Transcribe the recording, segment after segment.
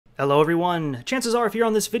Hello everyone! Chances are if you're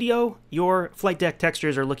on this video, your flight deck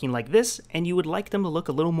textures are looking like this, and you would like them to look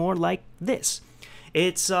a little more like this.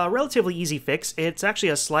 It's a relatively easy fix. It's actually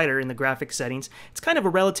a slider in the graphics settings. It's kind of a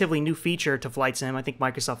relatively new feature to Flight Sim. I think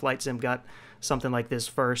Microsoft Flight Sim got something like this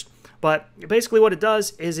first. But basically what it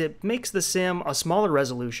does is it makes the sim a smaller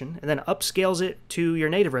resolution and then upscales it to your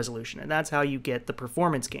native resolution. And that's how you get the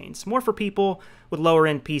performance gains. More for people with lower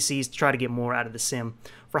end PCs to try to get more out of the sim.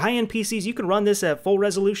 For high-end PCs, you can run this at full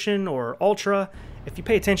resolution or ultra. If you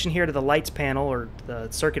pay attention here to the lights panel or the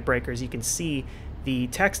circuit breakers, you can see the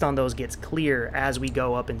text on those gets clear as we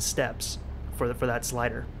go up in steps for that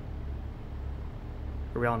slider.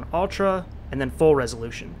 We're on ultra and then full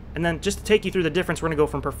resolution. And then just to take you through the difference, we're going to go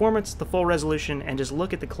from performance to full resolution and just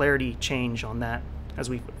look at the clarity change on that as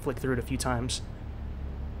we flick through it a few times.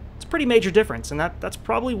 It's a pretty major difference, and that's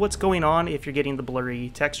probably what's going on if you're getting the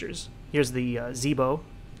blurry textures. Here's the EVO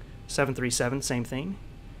 737, same thing.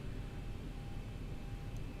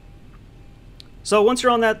 So once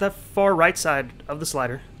you're on that far right side of the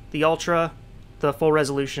slider, the ultra, the full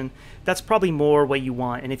resolution, that's probably more what you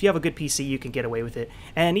want. And if you have a good PC, you can get away with it.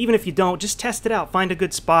 And even if you don't, just test it out, find a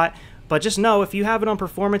good spot. But just know if you have it on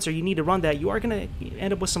performance or you need to run that, you are going to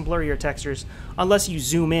end up with some blurrier textures. Unless you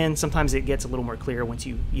zoom in, sometimes it gets a little more clear once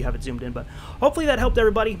you have it zoomed in. But hopefully that helped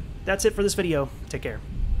everybody. That's it for this video. Take care.